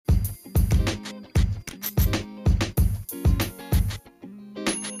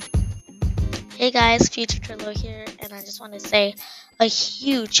Hey guys, Future Trillo here, and I just want to say a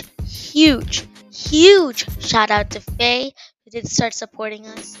huge, huge, huge shout out to Faye who did start supporting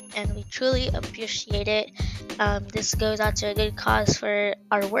us, and we truly appreciate it. This goes out to a good cause for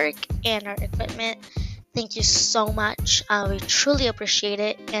our work and our equipment. Thank you so much. We truly appreciate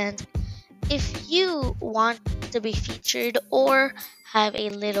it. And if you want to be featured or have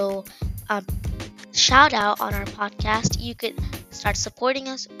a little shout out on our podcast, you could start supporting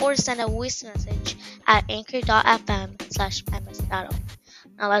us or send a voice message at anchor.fm/ms.o.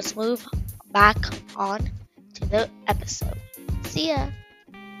 Now let's move back on to the episode. See ya!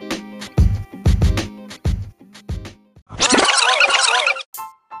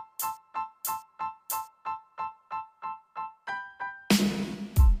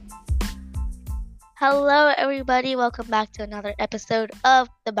 Hello everybody, welcome back to another episode of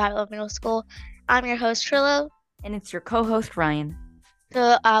the Battle of Middle School. I'm your host Trillo. And it's your co-host, Ryan.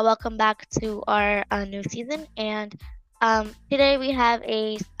 So welcome back to our new season, and today we have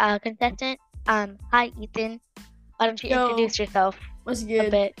a contestant. Hi Ethan, why don't you introduce yourself? What's good? A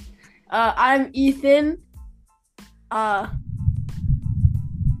bit. I'm Ethan. That's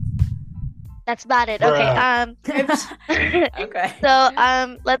about it. Okay. Okay. So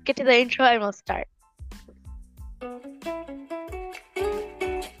let's get to the intro and we'll start.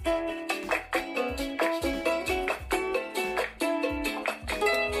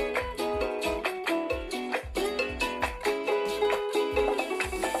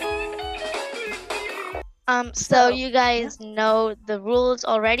 So you guys know the rules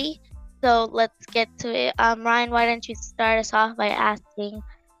already. So let's get to it. Ryan, why don't you start us off by asking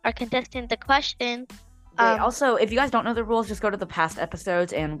our contestant the question? Also, if you guys don't know the rules, just go to the past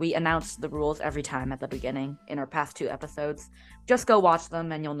episodes, and we announce the rules every time at the beginning in our past 2 episodes. Just go watch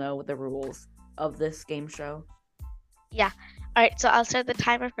them, and you'll know the rules of this game show. Yeah. All right. So I'll start the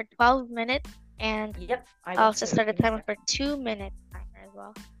timer for 12 minutes, and Yep. I'll also start the timer for 2 minutes timer as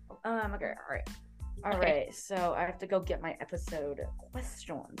well. Okay. All right. So I have to go get my episode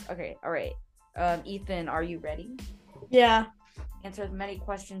questions. Okay. All right. Ethan, are you ready? Yeah. Answer as many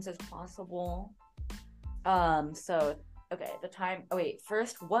questions as possible. First,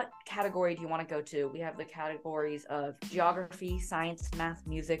 what category do you want to go to? We have the categories of geography, science, math,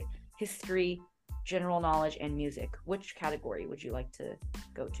 music, history, general knowledge, and music. Which category would you like to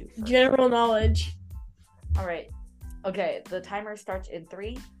go to first? General knowledge. All right. Okay, the timer starts in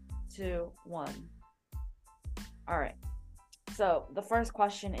 3, 2, 1. All right. So the first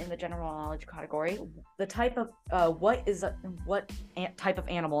question in the general knowledge category: the type of what type of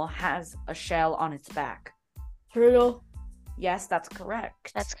animal has a shell on its back? Turtle. Yes, that's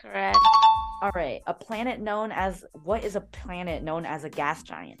correct. That's correct. All right. What is a planet known as a gas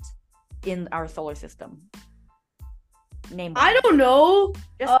giant in our solar system? Name one. I don't know.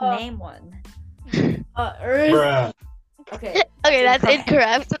 Just name one. Earth. Bruh. Okay. Okay, that's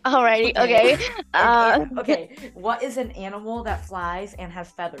incorrect. Alrighty. Okay. Okay. What is an animal that flies and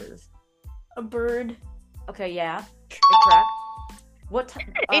has feathers? A bird. Okay, yeah. Incorrect.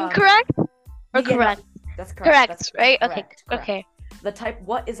 Incorrect or yeah, correct? That's correct. Correct, That's right? correct. Okay.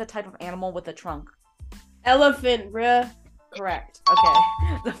 What is a type of animal with a trunk? Elephant, bruh. Correct. Okay.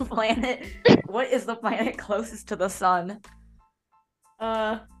 What is the planet closest to the sun?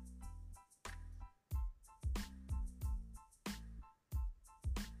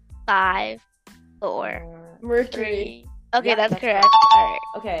 5, 4, Mercury. 3. Okay, Yeah, that's that's correct. All right.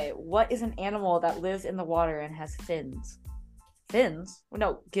 Okay, what is an animal that lives in the water and has fins? Fins?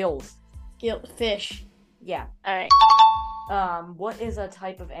 No, gills. Fish. Yeah. All right. What is a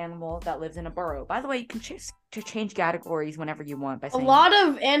type of animal that lives in a burrow? By the way, you can change categories whenever you want by A saying. lot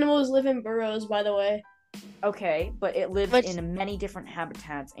of animals live in burrows, by the way. Okay, but it lives in many different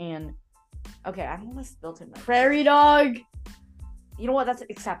habitats and. Okay, I almost built it. Prairie dog. You know what? That's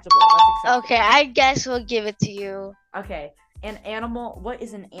acceptable. Okay, I guess we'll give it to you. Okay, what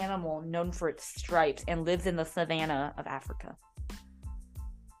is an animal known for its stripes and lives in the savanna of Africa?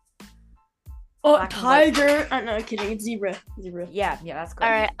 Oh, Black and white. tiger. No, kidding. It's zebra. Yeah, that's All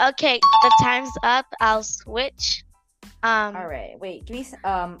correct. right. Okay, the time's up. I'll switch. All right, wait. Give me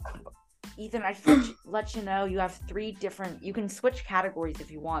Ethan, I should let you know you have 3 different. You can switch categories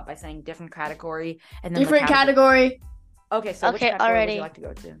if you want by saying different category and then Different category. Okay, so which category already. would you like to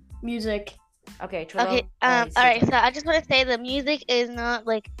go to? Music. Okay, Trillo, Okay. All right. So I just want to say the music is not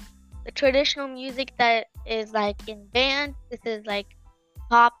like the traditional music that is like in band. This is like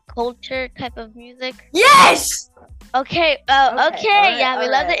pop culture type of music. Yes. Okay. Okay, all right, Yeah, we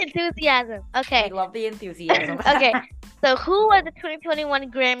all love right. the enthusiasm. Okay. We love the enthusiasm. Okay. So who won the 2021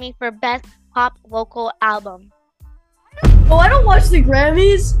 Grammy for Best Pop Vocal Album? Oh, I don't watch the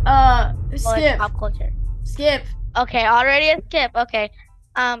Grammys. Well, it's Skip. pop culture. Skip. Okay, already a skip. Okay.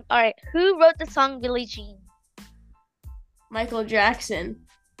 All right. Who wrote the song Billie Jean? Michael Jackson.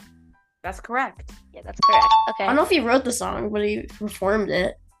 That's correct. Yeah, that's correct. I Okay. don't know if he wrote the song, but he performed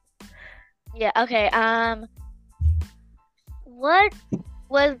it. Yeah. Okay. What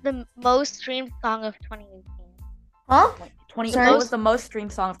was the most streamed song of 2018? Huh? 20. Sorry? What was the most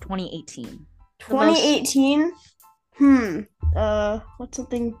streamed song of 2018? 2018. What's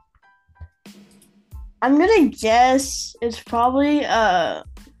something? I'm gonna guess it's probably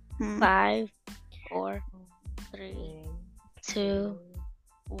 5, 4, 3, 2,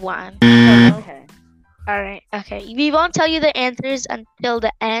 1. Okay. All right. Okay. We won't tell you the answers until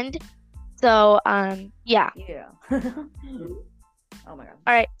the end. So yeah. Yeah. Oh my god.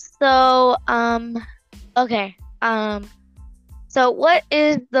 All right. So okay. So what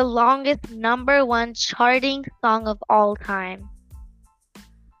is the longest #1 charting song of all time?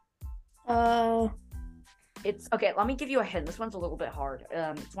 It's okay. Let me give you a hint. This one's a little bit hard.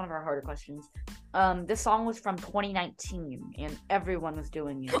 It's one of our harder questions. This song was from 2019, and everyone was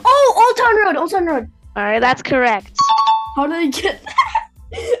doing it. Oh, Old Town Road. Old Town Road. All right, that's correct. How did I get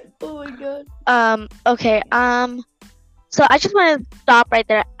that? Oh my god. Okay. So I just want to stop right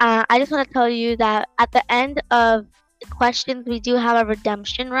there. I just want to tell you that at the end of the questions, we do have a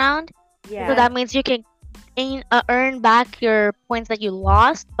redemption round. Yeah. So that means you can earn back your points that you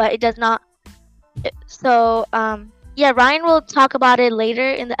lost, but it does not. So yeah, Ryan will talk about it later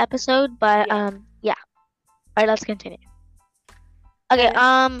in the episode, but yeah. All right, let's continue. Okay.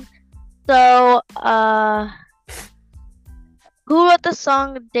 So who wrote the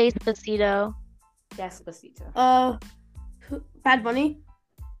song Despacito? Despacito. Bad Bunny.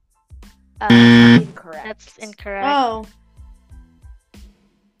 Incorrect. That's incorrect. Oh.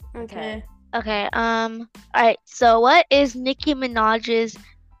 Okay. Okay. All right. So, what is Nicki Minaj's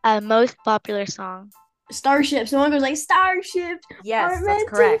most popular song? Starship. Someone goes like Starship. Yes, are that's meant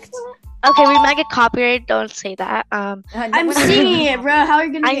to correct. fly." Okay, we might get copyrighted. Don't say that. I'm singing it, bro. How are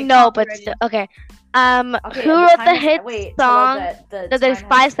you gonna? I get know, but copyrighted? still, okay. Okay, Who the wrote time the is- hit wait, song? So No, there's time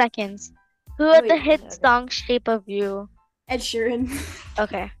 5 seconds. Who wrote the Wait, hit okay. song "Shape of You"? Ed Sheeran.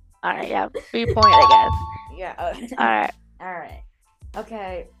 Okay. All right. Yeah. 3 point, I Yeah. guess. All right. All right.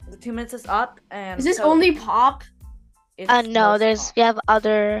 Okay. The 2 minutes is up, and Is this so only pop? it's No, most there's pop. we have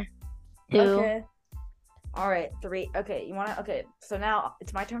other 2. Okay. All right, 3. Okay, you wanna? Okay, so now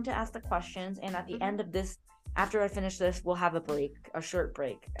it's my turn to ask the questions, and at the Mhm. end of this, after I finish this, we'll have a break, a short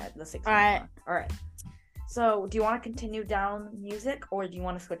break at the 6 All right. mark. All right. So, do you want to continue down music, or do you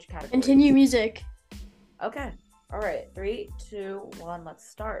want to switch categories? Continue music. Okay. All right. 3, 2, 1. Let's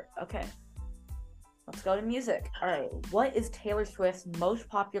start. Okay. Let's go to music. All right. What is Taylor Swift's most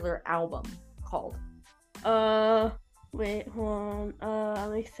popular album called? Wait, hold on.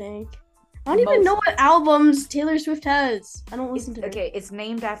 Let me think. I don't even know what albums Taylor Swift has. I don't listen to her. Okay, it's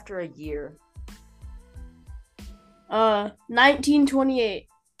named after a year. 1928.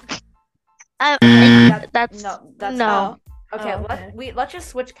 That's No, that's no. not. Okay, Oh, okay. let's just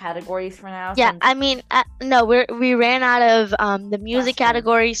switch categories for now. Yeah, since- I mean, no, we ran out of the music Last one.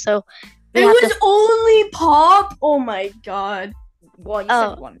 category, so we It have was to, only pop. Oh my god. well, you Oh.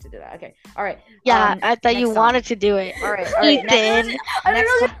 said you wanted to do that. Okay, all right. yeah. I thought you next song. wanted to do it. All right, all right. Next, Ethan. I don't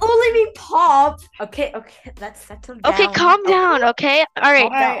Next know. It only be pop. okay, let's settle down. Okay, calm down. Okay. All right.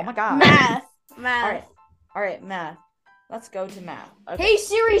 Calm down. Oh my god. Math. All right, math. Let's go to math. Okay. Hey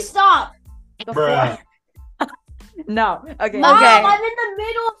Siri, stop. Before- no. Okay. Mom, Okay. I'm in the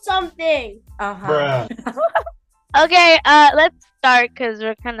middle of something. Uh-huh. Okay. Let's start because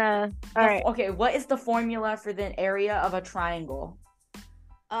we're kind of all right. Okay, what is the formula for the area of a triangle?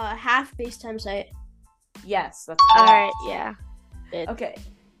 Half base times height. Yes, that's All correct. right. Yeah. Okay.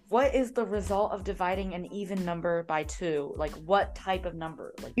 What is the result of dividing an even number by 2? Like what type of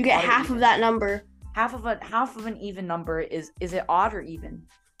number? Like You get odd or half even? of that number. Half of an even number is it odd or even?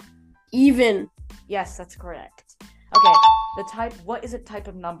 Even. Yes, that's correct. Okay. What is a type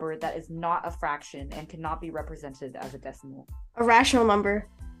of number that is not a fraction and cannot be represented as a decimal? A rational number.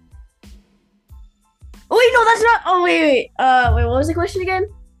 Oh wait, no, that's not. Oh wait. Wait. What was the question again?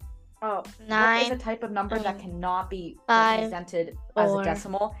 Oh, what is a 9, type of number that 9, cannot be 5, represented as a 4.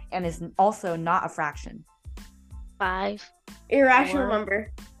 decimal and is also not a fraction? 5, Irrational 4.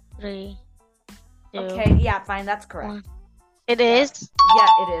 number. 3, 2. Okay, yeah, fine, that's correct. 1. It is. Yeah,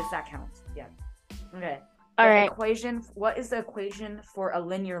 it is. That counts. Yeah. Okay. All The right. Equation. What is the equation for a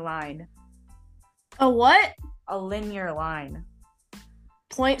linear line? A what? A linear line.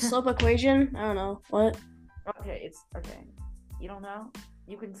 Point slope equation? I don't know. What? Okay, it's okay. You don't know?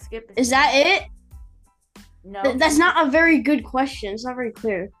 You can skip. if Is you that want. it? No. That's not a very good question. It's not very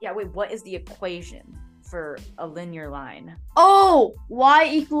clear. Yeah, wait, what is the equation for a linear line? Oh, y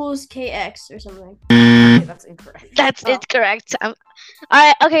equals kx or something. Okay, that's incorrect. That's Oh. incorrect. All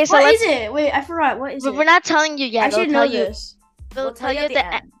right. Okay. So What let's. is it? Wait, I forgot. What is We're it? not telling you yet. I We'll should tell know you. this. We'll tell you at the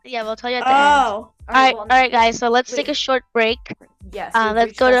end. Yeah, we'll tell you at the end. Oh, All well, right, guys. So let's take wait. a short break. Yes. let's we've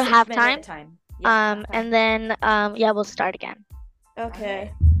reached go our to 6 minute halftime. time. Yes, halftime. And then yeah, we'll start again.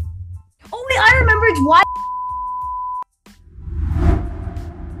 okay. Oh wait, I remember it's y.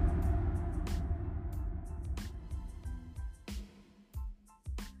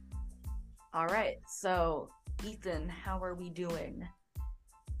 All right. So, Ethan, how are we doing?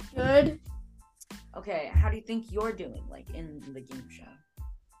 Good. Okay, how do you think you're doing, like, in the game show?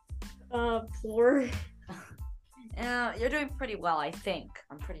 Poor. You're doing pretty well, I think.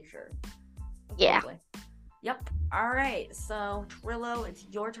 I'm pretty sure. Yeah. Probably. Yep. All right. So, Trillo, it's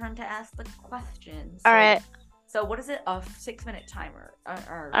your turn to ask the questions. All right. So, what is it? A 6 minute timer? All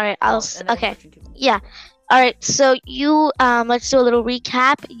right. Okay. Okay. Yeah. All right. So you let's do a little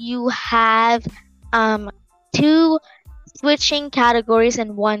recap. You have 2 switching categories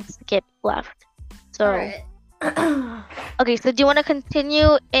and 1 skip left. So Alright. okay. So do you want to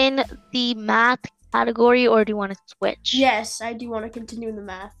continue in the math category or do you want to switch? Yes, I do want to continue in the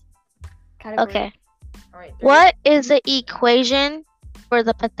math category. Okay. All right. What is the equation for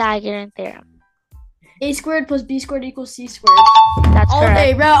the Pythagorean theorem? A squared plus b squared equals c squared. That's All correct.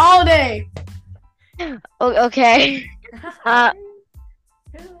 day, bro. All day. Okay. All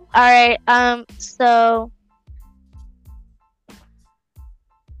right. So.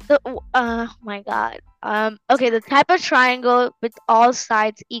 My God. Okay. The type of triangle with all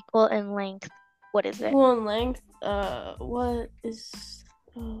sides equal in length. What is it? Equal in length. What is?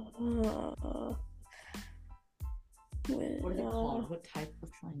 What is it called? What type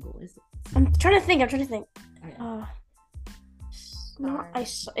of triangle is it? I'm trying to think. Okay. No,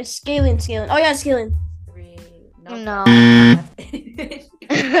 it's scaling. Oh yeah, scaling. 3. No. No.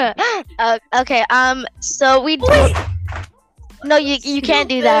 Okay. So we do. Wait. No, you can't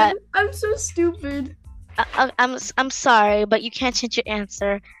do that. I'm so stupid. I'm sorry, but you can't change your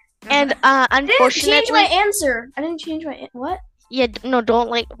answer. And I didn't unfortunately, change my answer. I didn't change my what? yeah, no, don't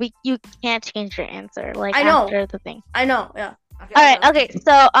you can't change your answer like I know. after the thing. I know. Yeah. All right, okay.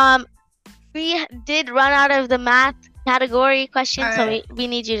 So we did run out of the math category question, so Alright. we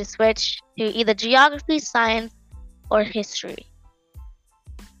need you to switch to either geography, science, or history.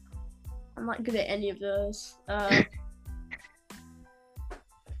 I'm not good at any of those.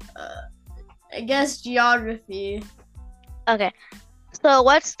 I guess geography. Okay. So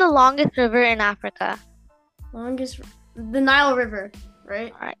what's the longest river in Africa? The Nile River,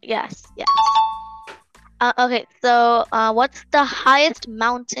 right? All right. Yes. Okay. So what's the highest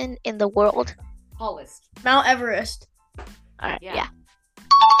mountain in the world? Tallest. Mount Everest. All right. Yeah. Yeah.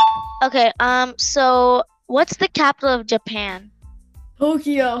 Okay. So what's the capital of Japan?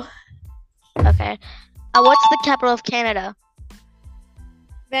 Tokyo. Okay. What's the capital of Canada?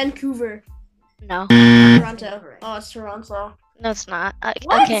 Vancouver. No. Toronto. Incorrect. Oh, it's Toronto. No, it's not.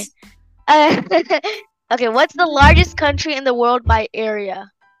 What? Okay. Okay. What's the largest country in the world by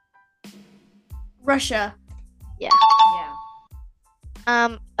area? Russia. Yeah.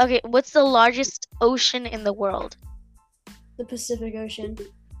 Okay. What's the largest ocean in the world? The Pacific Ocean.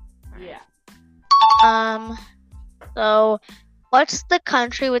 Yeah. So what's the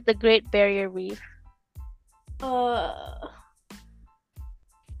country with the Great Barrier Reef?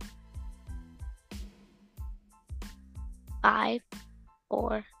 5,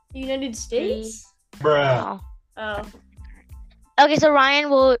 4. United States. No. Oh. Okay, so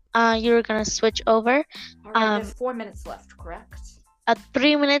Ryan, you're gonna switch over. All right, there's 4 minutes left, correct?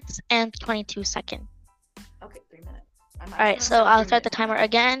 3 minutes and 22 seconds. Okay, 3 minutes. All right, so I'll start the timer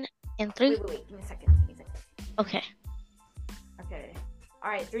again in 3. Wait. Give me a second. Okay. Okay. All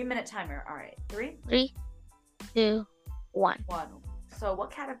right, 3 minute timer. All right, 3, 3, 2, 1. 1. So,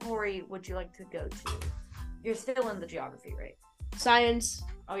 what category would you like to go to? You're still in the geography, right? Science.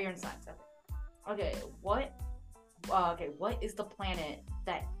 Oh, you're in science. Okay. What is the planet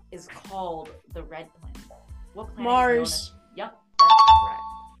that is called the red planet? What planet? Mars. Yep, that's correct.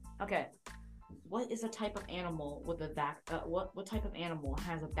 Okay. What is a type of animal with a back? What type of animal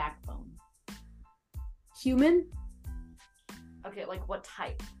has a backbone? Human. Okay, like what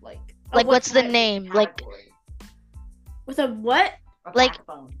type? Like Like, what what's the type name? Like- category? With a what? A like-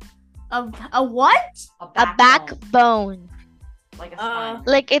 backbone. A what? A backbone. Like a spine.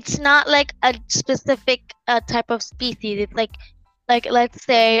 Like it's not like a specific type of species. It's like let's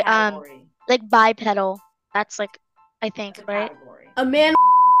say Category. like bipedal. That's like I think, It's a right? category. A man.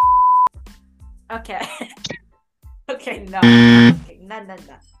 Okay. Okay, no. Okay, no.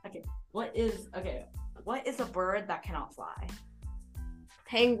 Okay, what is a bird that cannot fly?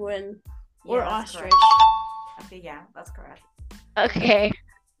 Penguin Yeah, or that's ostrich. correct. Okay, yeah, that's correct. Okay.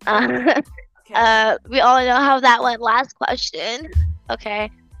 Uh, Okay, we all know how that went last question.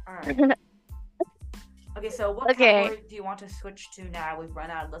 Okay. all right. Okay, so what Okay. category do you want to switch to now? We've run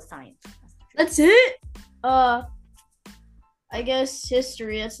out of the science. That's it. I guess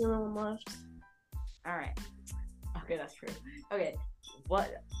history. That's the only one left. All right. Okay, that's true. Okay,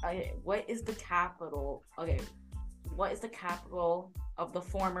 what is the capital? Okay, what is the capital of the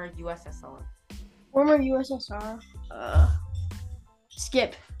former USSR? Former USSR.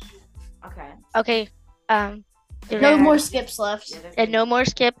 Skip. Okay. Okay. No more skips left. Yeah, there's And no more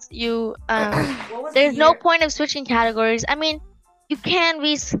skips. You What was there's the no year- point of switching categories. I mean, you can.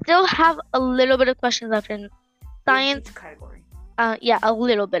 We still have a little bit of questions left in in science. each category. Yeah, a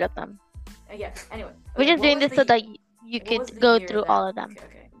little bit of them. Yeah. Anyway, We're okay, just what doing was this so the- that you what was could the go year through that- all of them.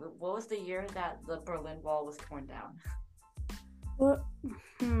 Okay. What was the year that the Berlin Wall was torn down? What?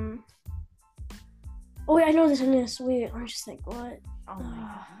 Oh wait, I know this. Wait, I'm just like, what? Oh my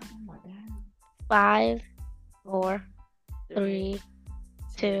god. Oh my god. 5, 4, 3,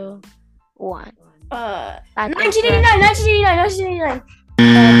 2, 1. That's 1989. 1989.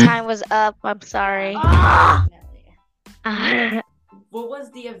 time was up. I'm sorry. Ah! Uh, What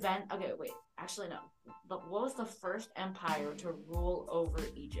was the event? Okay, wait. Actually, no. What was the first empire to rule over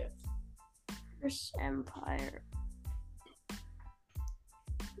Egypt? First Empire.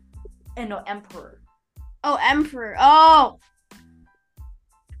 And no, emperor. Oh, Emperor. Oh.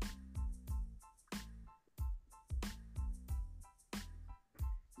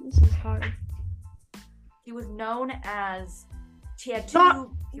 This is hard. He was known as. He had Not-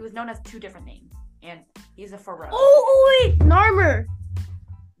 two. He was known as two different names, and he's a pharaoh. Oh wait, Narmer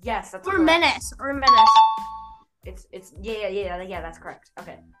Yes, that's or correct. Menace or Menace. It's yeah. That's correct.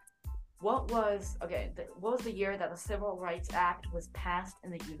 Okay. What was the year that the Civil Rights Act was passed in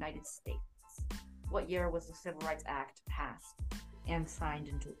the United States? What year was the Civil Rights Act passed and signed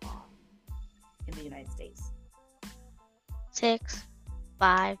into law in the United States? 6,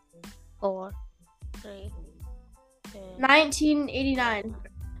 5, 4, 3, 2. 1989.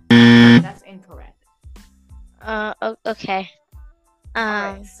 That's incorrect. Okay.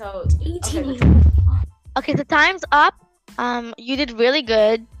 Alright, so 1889. Okay, the time's up. You did really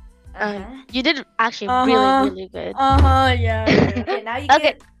good. uh-huh. You did actually Uh-huh. really good. Yeah. Okay, now you Okay,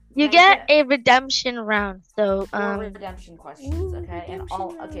 get You now get a redemption round. So four redemption questions, okay? And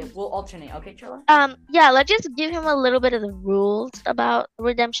all redemption we'll alternate, okay, Trilla? yeah, let's just give him a little bit of the rules about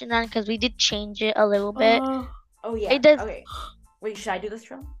redemption round because we did change it a little bit. Oh yeah. It does- Okay. Wait, should I do this,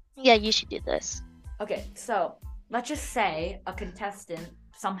 Trilla? Yeah, you should do this. Okay, so let's just say a contestant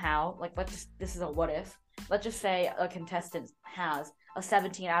somehow, this is a what if. Let's just say a contestant has a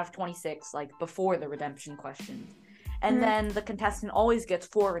 17 out of 26, like before the redemption questions. And then the contestant always gets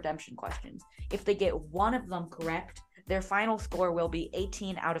 4 redemption questions. If they get one of them correct, their final score will be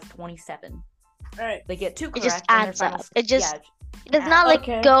 18 out of 27. Alright. They get 2 correct. It just and their adds final up. sc- It just- yeah, It does not like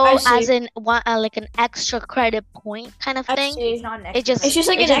Okay, I go see. as in one like an extra credit point kind of I thing. see. it's not an It just It's just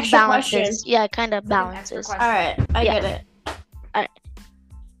like it an just extra balances. question. Yeah, it kind of It's like an extra balances. question. Alright, I Yeah. get it.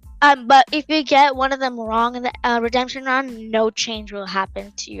 But if you get one of them wrong in the redemption round, no change will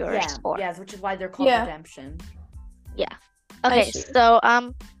happen to your score. Yes, which is why they're called Yeah. redemption. Okay, see. so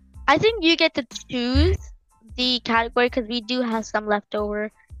I think you get to choose the category because we do have some left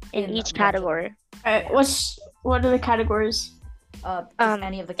over in In each left category. Alright, what are the categories? Just Um,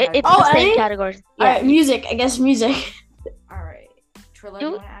 any of the It's categories. Oh, the same any? categories. Yeah. Alright, music. I guess music. All right. Trilla, Do-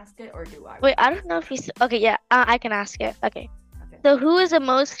 you want to ask it or do I? Wait, I don't know if he's okay. Yeah, I can ask it. Okay. Okay. So, who is the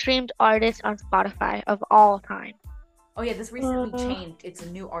most streamed artist on Spotify of all time? Oh yeah, this recently Uh, changed. It's a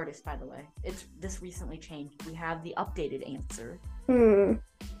new artist, by the way. This recently changed. We have the updated answer.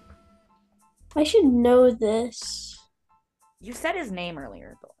 I should know this. You said his name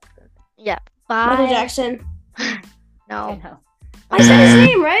earlier, though. Yeah, Michael 5. Jackson. No, Okay, no. I said his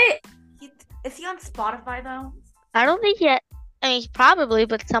name, right? Is he on Spotify though? I don't think yet. I mean, probably,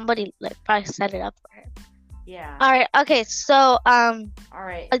 but somebody like probably set it up for him. Yeah. All right. Okay. So, All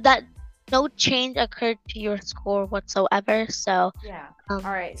right. that no change occurred to your score whatsoever. So, Yeah. um,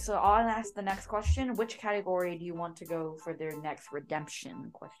 All right. So I'll ask the next question. Which category do you want to go for their next redemption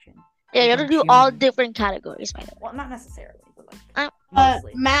question? yeah, you have to do all Redemption. different categories, by the way. Well, not necessarily, but like Uh,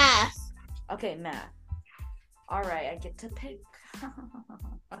 mostly. Math. Okay, math. All right, I get to pick.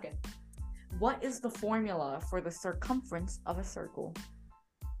 Okay. What is the formula for the circumference of a circle?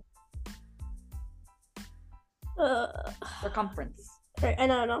 Uh, Circumference. right, I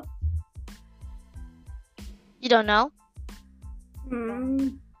know. You don't know? Hmm.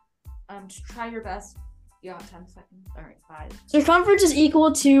 Just try your best. You got 10 seconds. All right, 5. Circumference is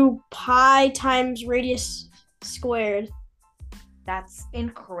equal to pi times radius squared. That's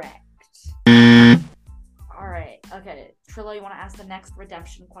incorrect. All right. Okay. Trillo, you want to ask the next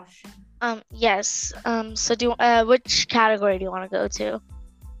redemption question? Yes. So which category do you want to go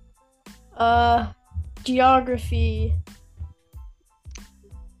to? Geography.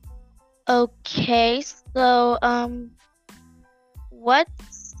 Okay. So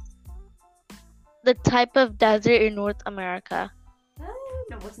what's the type of desert in North America?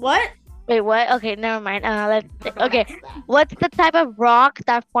 No, what's What? Wait, what? Okay, never mind. Let's Don't okay. ask that. What's the type of rock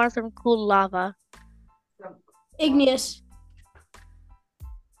that forms from cool lava? Igneous.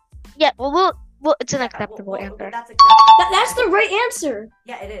 Yeah, well, it's an Yeah, acceptable well, answer. That's acceptable. That's the right answer.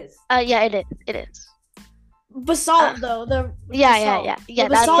 Yeah, it is. Yeah, it is. Basalt, though. The Yeah. The That's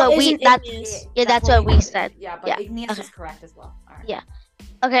basalt what we. isn't That's igneous. that's what we said. Yeah, but Yeah, igneous okay. is correct as well. All right. Yeah.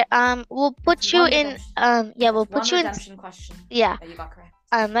 Okay. We'll put That's you one in. redemption. Yeah, we'll One put you in. redemption question Yeah. that you got correct.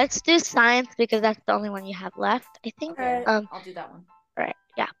 Let's do science because that's the only one you have left, I think. Okay. Um. I'll do that one. Right.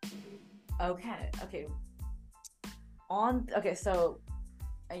 Yeah. Okay.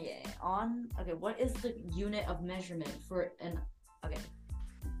 What is the unit of measurement for an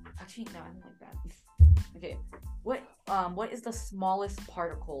actually no, I don't like that. Okay. What is the smallest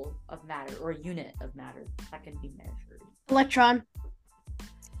particle of matter or unit of matter that can be measured? Electron.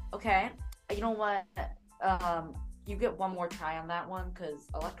 Okay. You know what? You get one more try on that one because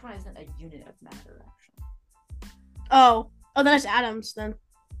electron isn't a unit of matter actually. Oh, then it's atoms then.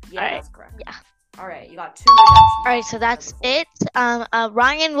 Yeah, Alright, that's correct. yeah. All right, you got 2 redemptions. All right. So that's it.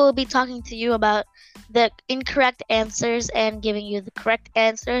 Ryan will be talking to you about the incorrect answers and giving you the correct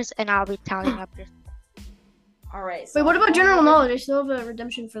answers, and I'll be tallying up your. All right. Wait, what so about general only- knowledge? I still have a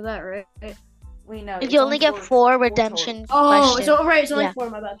redemption for that, right? We know. You only get 4 redemption Oh, questions. so right, it's only Yeah. 4.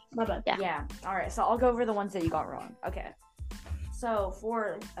 My bad. Yeah. Yeah. All right. So I'll go over the ones that you got wrong. Okay. So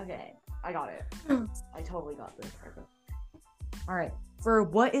I got it. I totally got this. All right. For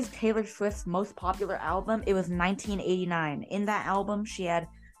what is Taylor Swift's most popular album? It was 1989. In that album, she had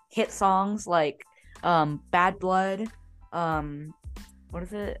hit songs like Bad Blood, what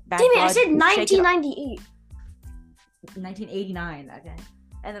is it? Bad Damn it, I Blood, said Shake It Off- 1998. 1989. Okay.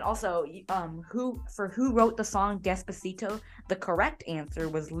 And then also, who wrote the song Despacito? The correct answer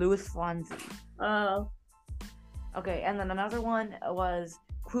was Louis Fonsi. Oh. Okay, and then another one was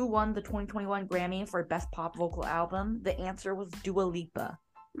who won the 2021 Grammy for Best Pop Vocal Album? The answer was Dua Lipa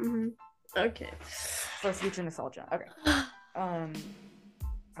Okay. for Future Nostalgia. Okay.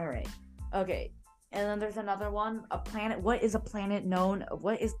 All right. Okay. And then there's another one. What is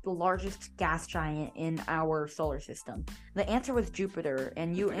the largest gas giant in our solar system? The answer was Jupiter,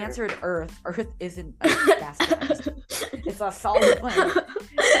 and you Jupiter. answered Earth. Earth isn't a gas giant. It's a solid planet.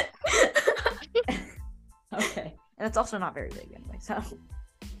 Okay. And it's also not very big anyway, so.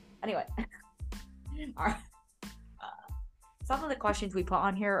 Anyway. Alright. Some of the questions we put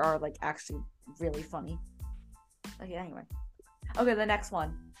on here are, like, actually really funny. Okay, anyway. Okay, the next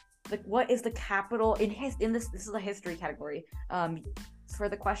one. Like, what is the capital this is a history category. For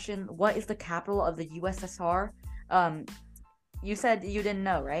the question, what is the capital of the USSR? You said you didn't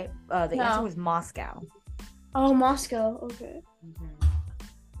know, right? The No. answer was Moscow. Oh, Moscow. Okay.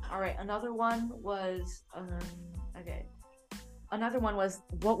 All right, another one was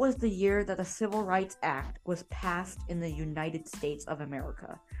what was the year that the Civil Rights Act was passed in the United States of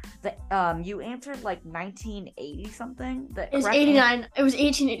America? You answered like 1980 something. It was 89. It was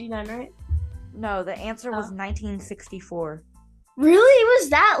 1889, right? No, the answer was Oh. 1964. Really? It was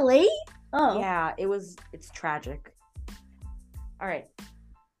that late? Oh. Yeah, it's tragic. All right.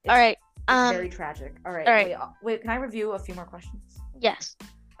 All right. It's very tragic. All right. all right. Wait, can I review a few more questions? Yes.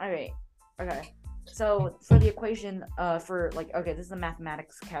 All right. Okay. So for the equation, this is the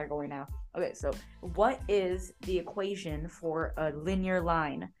mathematics category now. Okay, so what is the equation for a linear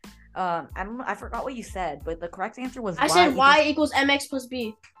line? I don't know. I forgot what you said, but the correct answer was I said y equals mx plus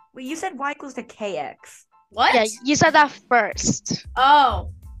b. Wait, you said y equals to kx. What? Yeah, you said that first.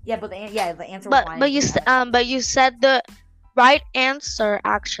 Oh. Yeah, but the answer was y. But you said the right answer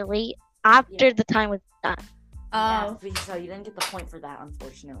actually after the time was done. Oh. Yeah, so you didn't get the point for that,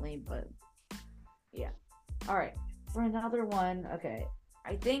 unfortunately, but yeah. All right. For another one, okay.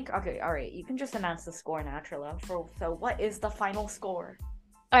 All right. You can just announce the score now, Trillo. So what is the final score?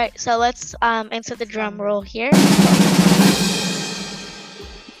 All right, so let's insert the drum roll here.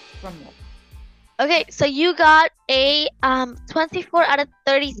 Drum roll. Okay, so you got a 24 out of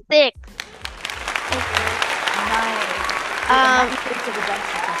 36. Nice. Um, It's a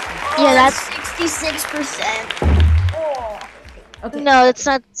redemption question. Oh, Yeah, that's that's- 66%. Oh. Okay. No, it's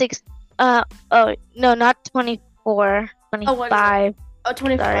not 6. Oh, no, not 24. what is it? 25. Oh,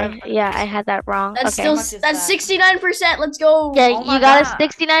 25. Sorry. Yeah, I had that wrong. That's Okay. still much is that's that? 69%. Let's go. Yeah, Oh my you got God. a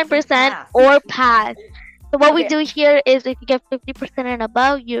 69% Pass. or pass. So what we Okay. do here is if you get 50% and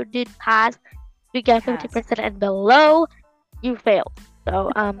above, you did pass. If you get Pass. 50% and below, you failed.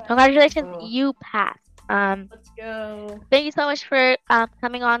 So congratulations, Cool. you passed. Let's go. Thank you so much for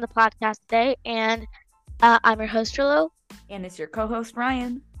coming on the podcast today. And I'm your host, Trilo. And it's your co-host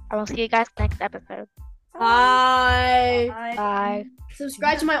Ryan. I will see you guys next episode. Bye. Bye. Bye.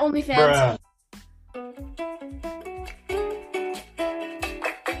 Subscribe to my OnlyFans. Bruh.